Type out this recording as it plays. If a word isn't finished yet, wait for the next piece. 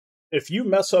If you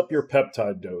mess up your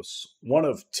peptide dose, one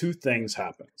of two things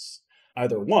happens.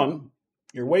 Either one,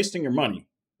 you're wasting your money,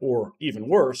 or even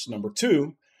worse, number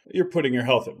two, you're putting your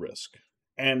health at risk.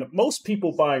 And most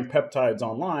people buying peptides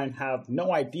online have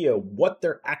no idea what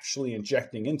they're actually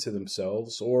injecting into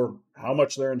themselves or how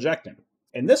much they're injecting.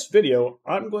 In this video,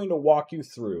 I'm going to walk you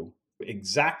through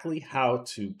exactly how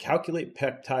to calculate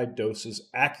peptide doses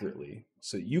accurately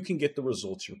so that you can get the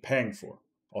results you're paying for.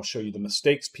 I'll show you the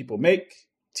mistakes people make,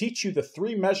 teach you the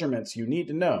 3 measurements you need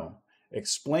to know,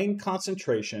 explain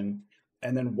concentration,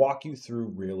 and then walk you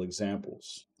through real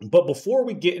examples. But before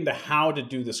we get into how to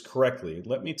do this correctly,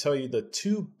 let me tell you the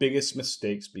 2 biggest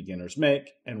mistakes beginners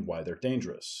make and why they're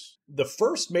dangerous. The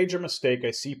first major mistake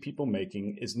I see people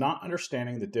making is not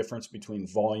understanding the difference between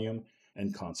volume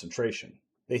and concentration.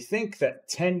 They think that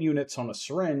 10 units on a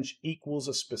syringe equals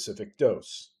a specific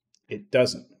dose. It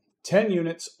doesn't. 10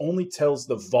 units only tells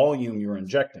the volume you're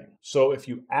injecting. So if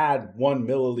you add 1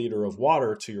 milliliter of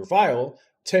water to your vial,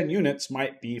 10 units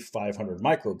might be 500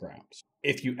 micrograms.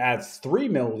 If you add 3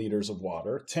 milliliters of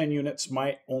water, 10 units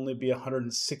might only be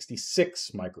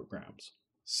 166 micrograms.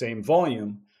 Same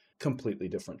volume, completely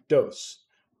different dose,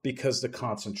 because the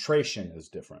concentration is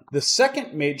different. The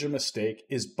second major mistake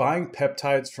is buying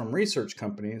peptides from research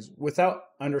companies without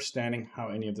understanding how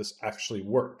any of this actually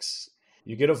works.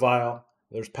 You get a vial,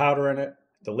 there's powder in it,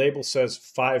 the label says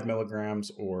 5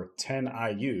 milligrams or 10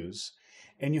 IUs,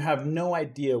 and you have no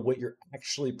idea what you're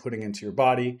actually putting into your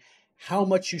body, how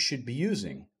much you should be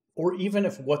using, or even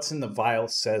if what's in the vial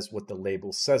says what the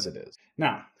label says it is.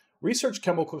 Now, research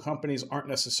chemical companies aren't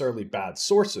necessarily bad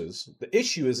sources. The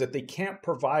issue is that they can't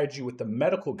provide you with the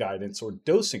medical guidance or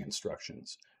dosing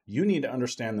instructions. You need to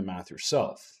understand the math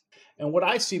yourself. And what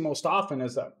I see most often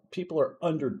is that people are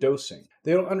underdosing.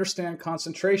 They don't understand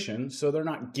concentration, so they're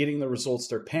not getting the results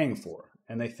they're paying for,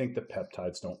 and they think the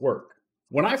peptides don't work.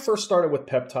 When I first started with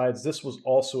peptides, this was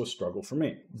also a struggle for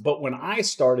me. But when I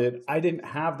started, I didn't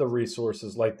have the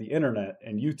resources like the internet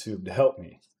and YouTube to help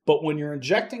me. But when you're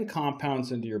injecting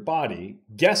compounds into your body,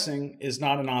 guessing is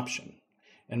not an option.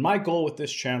 And my goal with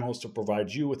this channel is to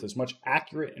provide you with as much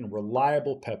accurate and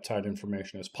reliable peptide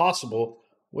information as possible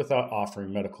without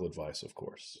offering medical advice, of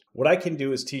course. What I can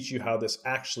do is teach you how this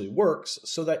actually works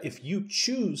so that if you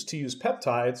choose to use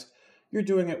peptides, you're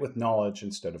doing it with knowledge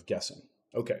instead of guessing.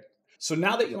 Okay, so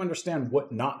now that you understand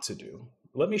what not to do,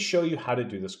 let me show you how to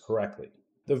do this correctly.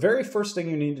 The very first thing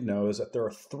you need to know is that there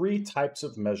are 3 types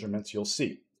of measurements you'll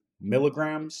see: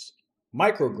 milligrams,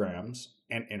 micrograms,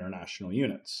 and international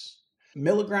units.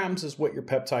 Milligrams is what your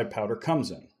peptide powder comes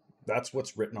in. That's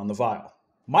what's written on the vial.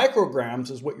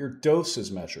 Micrograms is what your dose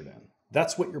is measured in.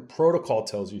 That's what your protocol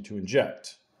tells you to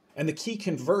inject. And the key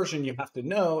conversion you have to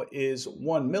know is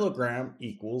 1 milligram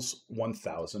equals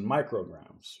 1,000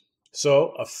 micrograms. So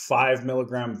a 5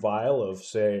 milligram vial of,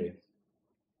 say,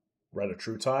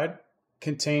 Retatrutide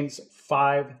contains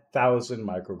 5,000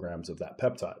 micrograms of that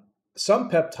peptide. Some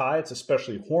peptides,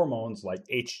 especially hormones like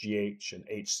HGH and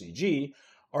HCG,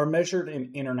 are measured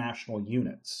in international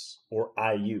units, or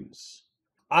IUs.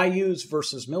 IUs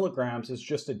versus milligrams is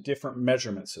just a different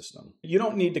measurement system. You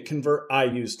don't need to convert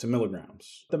IUs to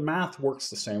milligrams. The math works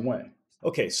the same way.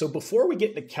 Okay, so before we get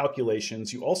into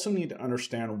calculations, you also need to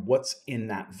understand what's in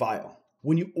that vial.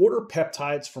 When you order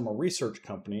peptides from a research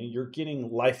company, you're getting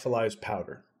lyophilized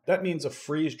powder. That means a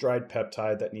freeze-dried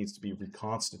peptide that needs to be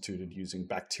reconstituted using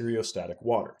bacteriostatic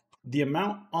water. The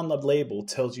amount on the label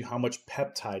tells you how much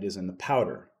peptide is in the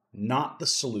powder, not the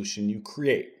solution you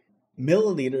create.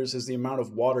 Milliliters is the amount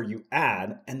of water you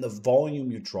add and the volume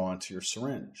you draw into your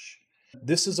syringe.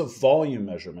 This is a volume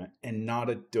measurement and not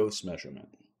a dose measurement.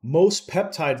 Most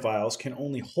peptide vials can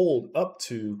only hold up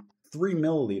to 3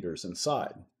 milliliters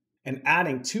inside, and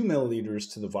adding 2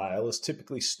 milliliters to the vial is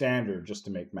typically standard just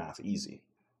to make math easy.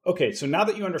 Okay, so now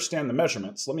that you understand the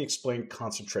measurements, let me explain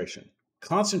concentration.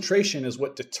 Concentration is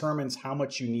what determines how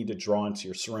much you need to draw into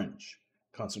your syringe.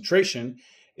 Concentration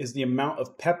is the amount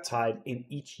of peptide in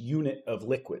each unit of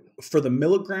liquid. For the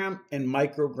milligram and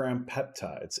microgram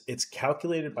peptides, it's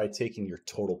calculated by taking your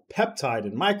total peptide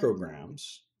in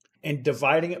micrograms and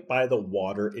dividing it by the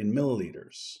water in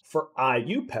milliliters. For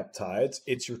IU peptides,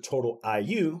 it's your total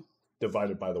IU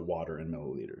divided by the water in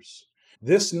milliliters.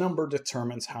 This number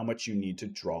determines how much you need to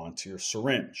draw into your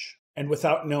syringe. And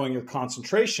without knowing your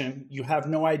concentration, you have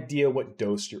no idea what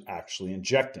dose you're actually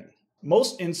injecting.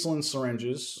 Most insulin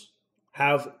syringes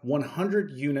have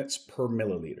 100 units per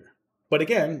milliliter. But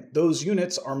again, those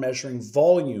units are measuring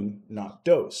volume, not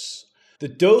dose. The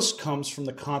dose comes from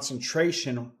the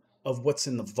concentration of what's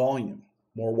in the volume.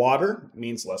 More water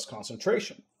means less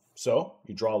concentration. So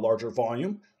you draw a larger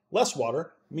volume. Less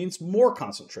water means more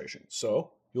concentration.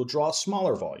 So you'll draw a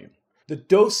smaller volume. The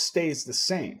dose stays the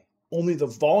same, only the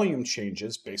volume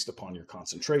changes based upon your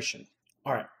concentration.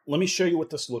 All right, let me show you what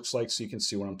this looks like so you can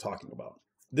see what I'm talking about.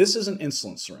 This is an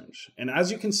insulin syringe, and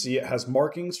as you can see, it has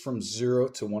markings from 0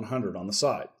 to 100 on the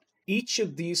side. Each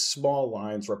of these small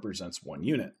lines represents 1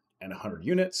 unit, and 100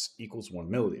 units equals 1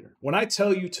 milliliter. When I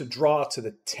tell you to draw to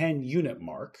the 10 unit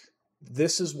mark,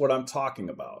 this is what I'm talking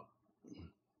about.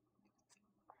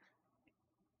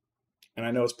 And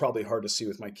I know it's probably hard to see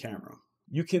with my camera.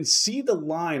 You can see the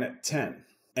line at 10,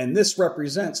 and this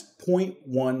represents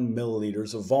 0.1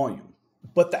 milliliters of volume.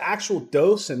 But the actual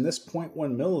dose in this 0.1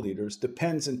 milliliters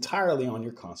depends entirely on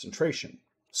your concentration.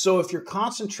 So if your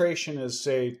concentration is,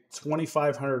 say,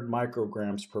 2,500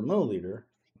 micrograms per milliliter,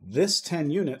 this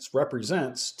 10 units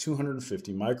represents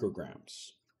 250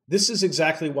 micrograms. This is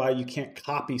exactly why you can't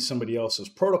copy somebody else's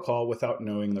protocol without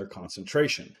knowing their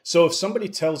concentration. So if somebody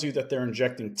tells you that they're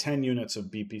injecting 10 units of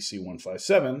BPC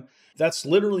 157, that's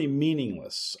literally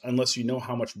meaningless unless you know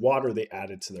how much water they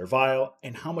added to their vial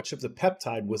and how much of the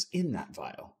peptide was in that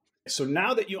vial. So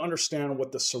now that you understand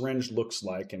what the syringe looks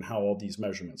like and how all these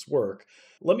measurements work,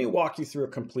 let me walk you through a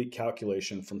complete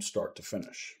calculation from start to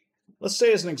finish. Let's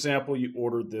say, as an example, you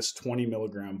ordered this 20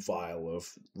 milligram vial of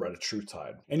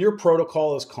Retatrutide, and your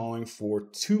protocol is calling for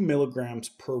 2 milligrams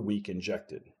per week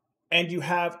injected. And you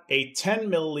have a 10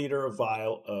 milliliter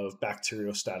vial of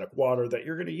bacteriostatic water that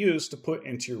you're going to use to put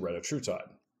into your Retatrutide.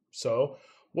 So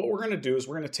what we're going to do is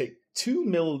we're going to take 2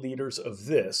 milliliters of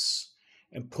this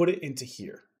and put it into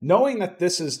here. Knowing that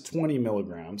this is 20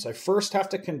 milligrams, I first have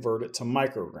to convert it to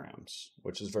micrograms,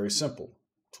 which is very simple.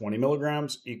 20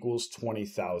 milligrams equals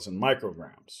 20,000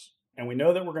 micrograms. And we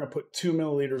know that we're going to put 2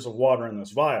 milliliters of water in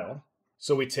this vial.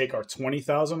 So we take our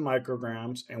 20,000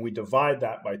 micrograms and we divide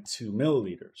that by 2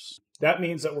 milliliters. That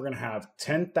means that we're going to have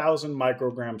 10,000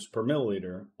 micrograms per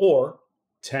milliliter or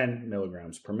 10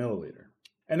 milligrams per milliliter.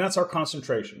 And that's our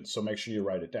concentration, so make sure you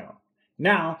write it down.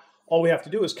 Now, all we have to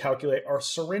do is calculate our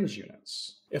syringe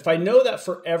units. If I know that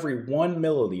for every 1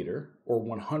 milliliter or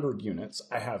 100 units,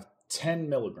 I have 10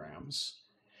 milligrams,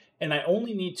 and I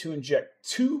only need to inject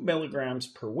 2 milligrams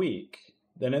per week,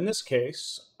 then in this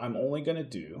case, I'm only going to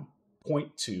do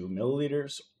 0.2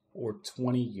 milliliters or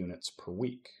 20 units per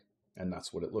week. And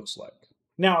that's what it looks like.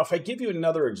 Now, if I give you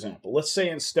another example, let's say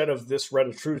instead of this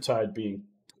Retatrutide being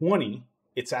 20,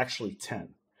 it's actually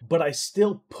 10. But I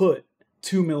still put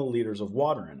 2 milliliters of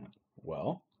water in it.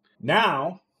 Well,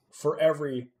 now for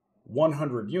every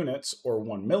 100 units or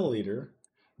 1 milliliter,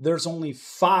 there's only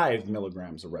 5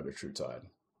 milligrams of Retatrutide.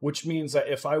 Which means that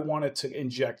if I wanted to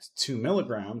inject 2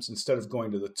 milligrams, instead of going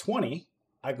to the 20,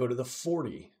 I go to the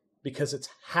 40 because it's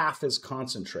half as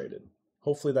concentrated.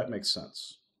 Hopefully that makes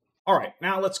sense. All right,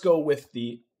 now let's go with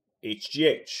the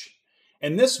HGH.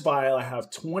 In this vial, I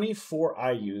have 24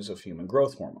 IUs of human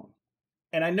growth hormone.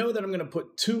 And I know that I'm going to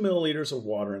put 2 milliliters of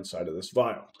water inside of this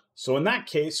vial. So in that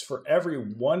case, for every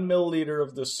 1 milliliter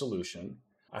of this solution,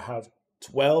 I have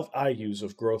 12 IUs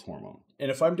of growth hormone. And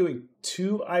if I'm doing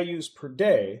 2 IUs per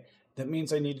day, that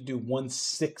means I need to do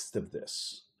 1/6 of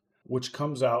this, which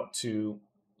comes out to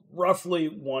roughly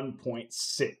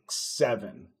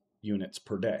 1.67 units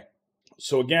per day.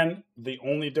 So again, the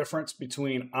only difference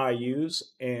between IUs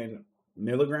and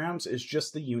milligrams is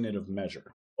just the unit of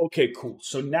measure. Okay, cool.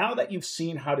 So now that you've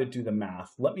seen how to do the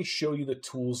math, let me show you the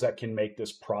tools that can make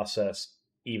this process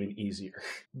even easier.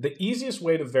 The easiest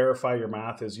way to verify your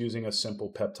math is using a simple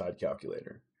peptide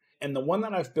calculator. And the one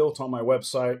that I've built on my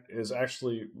website is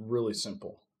actually really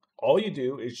simple. All you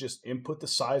do is just input the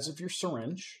size of your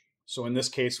syringe. So in this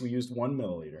case, we used 1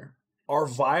 milliliter. Our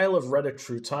vial of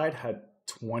Retatrutide had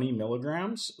 20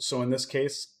 milligrams. So in this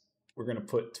case, we're going to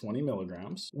put 20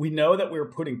 milligrams. We know that we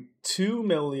were putting 2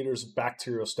 milliliters of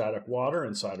bacteriostatic water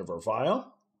inside of our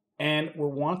vial. And we're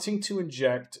wanting to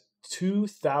inject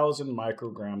 2,000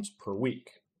 micrograms per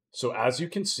week. So as you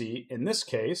can see, in this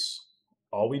case,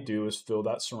 all we do is fill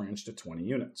that syringe to 20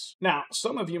 units. Now,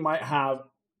 some of you might have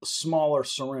smaller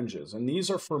syringes, and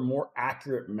these are for more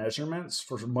accurate measurements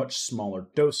for much smaller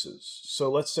doses.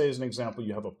 So let's say, as an example,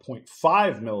 you have a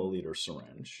 0.5 milliliter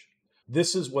syringe.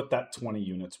 This is what that 20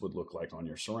 units would look like on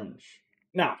your syringe.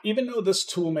 Now, even though this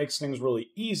tool makes things really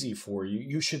easy for you,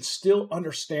 you should still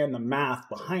understand the math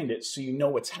behind it so you know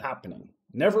what's happening.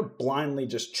 Never blindly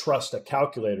just trust a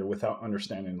calculator without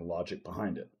understanding the logic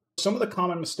behind it. Some of the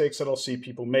common mistakes that I'll see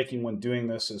people making when doing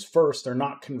this is, first, they're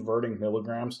not converting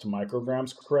milligrams to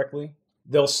micrograms correctly.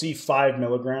 They'll see 5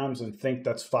 milligrams and think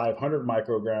that's 500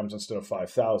 micrograms instead of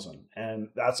 5,000. And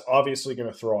that's obviously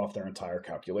going to throw off their entire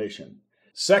calculation.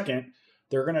 Second,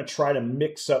 they're going to try to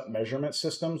mix up measurement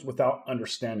systems without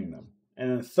understanding them. And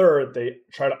then third, they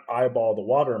try to eyeball the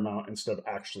water amount instead of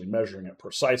actually measuring it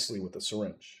precisely with a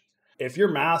syringe. If your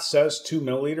math says 2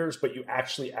 milliliters, but you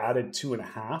actually added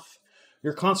 2.5,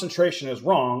 your concentration is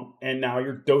wrong, and now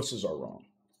your doses are wrong.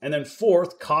 And then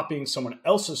fourth, copying someone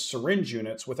else's syringe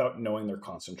units without knowing their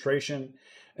concentration.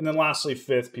 And then lastly,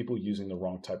 fifth, people using the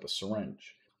wrong type of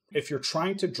syringe. If you're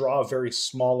trying to draw very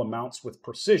small amounts with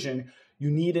precision, you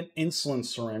need an insulin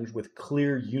syringe with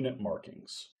clear unit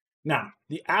markings. Now,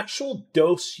 the actual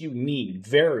dose you need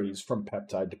varies from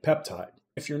peptide to peptide.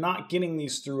 If you're not getting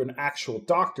these through an actual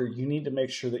doctor, you need to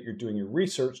make sure that you're doing your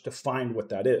research to find what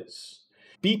that is.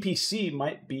 BPC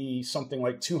might be something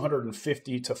like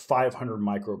 250 to 500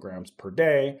 micrograms per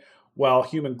day, while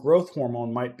human growth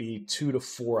hormone might be 2 to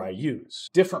 4 IUs.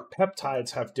 Different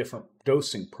peptides have different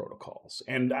dosing protocols,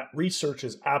 and that research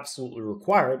is absolutely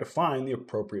required to find the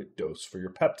appropriate dose for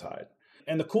your peptide.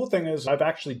 And the cool thing is I've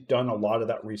actually done a lot of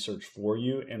that research for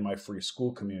you in my free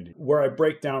school community, where I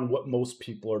break down what most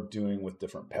people are doing with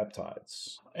different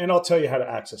peptides. And I'll tell you how to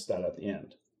access that at the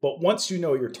end. But once you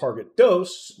know your target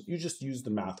dose, you just use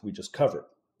the math we just covered.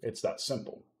 It's that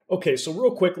simple. Okay, so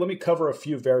real quick, let me cover a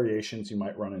few variations you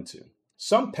might run into.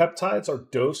 Some peptides are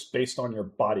dosed based on your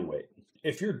body weight.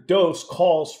 If your dose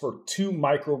calls for 2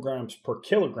 micrograms per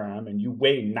kilogram and you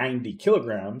weigh 90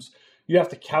 kilograms, you have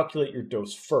to calculate your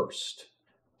dose first.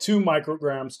 2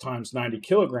 micrograms times 90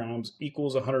 kilograms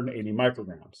equals 180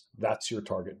 micrograms. That's your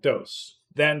target dose.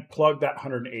 Then plug that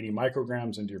 180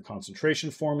 micrograms into your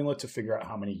concentration formula to figure out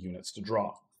how many units to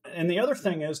draw. And the other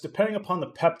thing is, depending upon the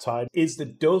peptide, is the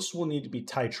dose will need to be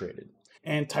titrated.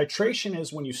 And titration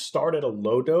is when you start at a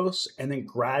low dose and then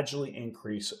gradually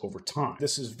increase over time.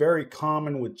 This is very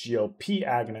common with GLP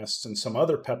agonists and some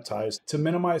other peptides to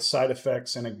minimize side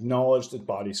effects and acknowledge the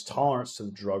body's tolerance to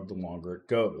the drug the longer it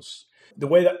goes. The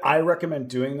way that I recommend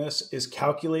doing this is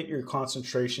calculate your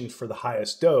concentration for the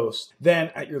highest dose.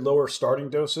 Then at your lower starting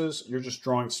doses, you're just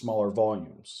drawing smaller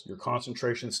volumes. Your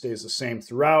concentration stays the same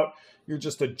throughout. You're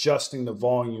just adjusting the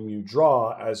volume you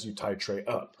draw as you titrate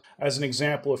up. As an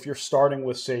example, if you're starting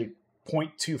with, say,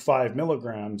 0.25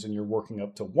 milligrams and you're working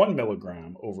up to 1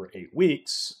 milligram over 8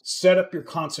 weeks, set up your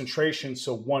concentration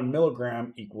so 1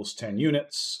 milligram equals 10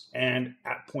 units, and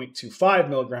at 0.25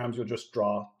 milligrams, you'll just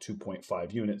draw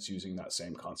 2.5 units using that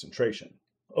same concentration.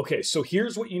 Okay, so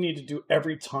here's what you need to do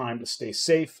every time to stay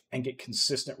safe and get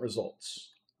consistent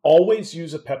results. Always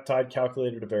use a peptide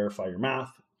calculator to verify your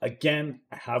math. Again,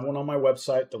 I have one on my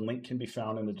website. The link can be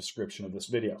found in the description of this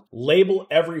video. Label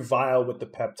every vial with the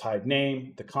peptide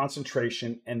name, the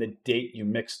concentration, and the date you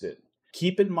mixed it.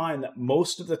 Keep in mind that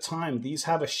most of the time, these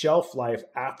have a shelf life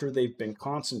after they've been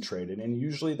concentrated, and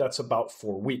usually that's about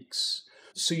 4 weeks.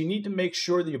 So you need to make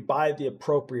sure that you buy the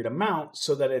appropriate amount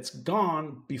so that it's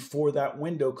gone before that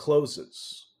window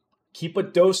closes. Keep a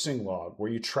dosing log where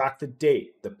you track the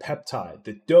date, the peptide,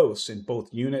 the dose in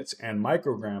both units and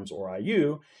micrograms or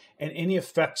IU, and any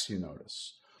effects you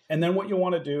notice. And then what you'll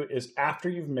want to do is after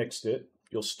you've mixed it,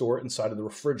 you'll store it inside of the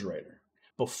refrigerator.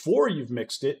 Before you've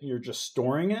mixed it, you're just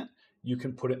storing it, you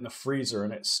can put it in the freezer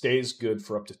and it stays good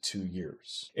for up to 2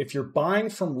 years. If you're buying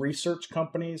from research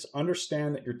companies,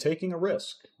 understand that you're taking a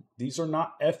risk. These are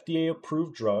not FDA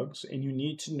approved drugs and you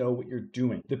need to know what you're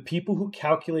doing. The people who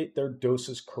calculate their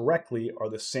doses correctly are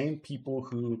the same people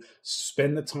who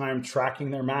spend the time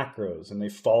tracking their macros and they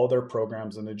follow their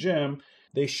programs in the gym.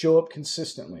 They show up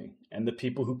consistently. And the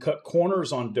people who cut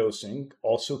corners on dosing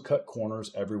also cut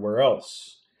corners everywhere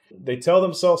else. They tell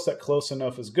themselves that close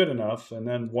enough is good enough and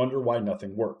then wonder why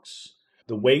nothing works.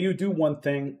 The way you do one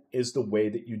thing is the way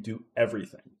that you do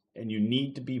everything. And you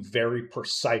need to be very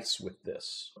precise with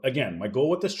this. Again, my goal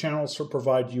with this channel is to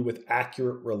provide you with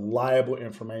accurate, reliable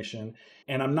information.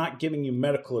 And I'm not giving you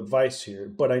medical advice here,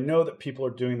 but I know that people are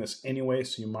doing this anyway,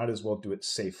 so you might as well do it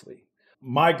safely.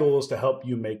 My goal is to help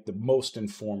you make the most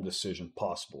informed decision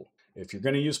possible. If you're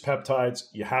going to use peptides,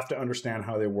 you have to understand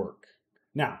how they work.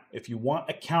 Now, if you want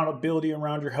accountability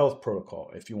around your health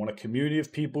protocol, if you want a community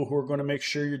of people who are going to make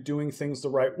sure you're doing things the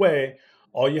right way,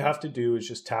 all you have to do is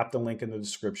just tap the link in the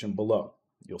description below.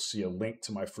 You'll see a link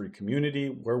to my free community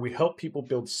where we help people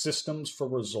build systems for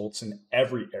results in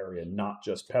every area, not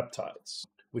just peptides.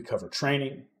 We cover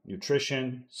training,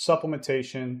 nutrition,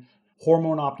 supplementation,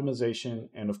 hormone optimization,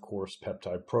 and of course,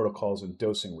 peptide protocols and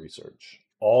dosing research.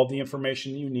 All the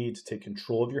information you need to take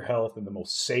control of your health in the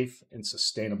most safe and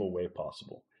sustainable way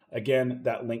possible. Again,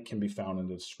 that link can be found in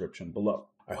the description below.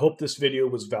 I hope this video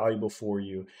was valuable for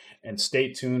you and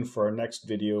stay tuned for our next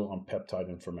video on peptide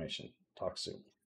information. Talk soon.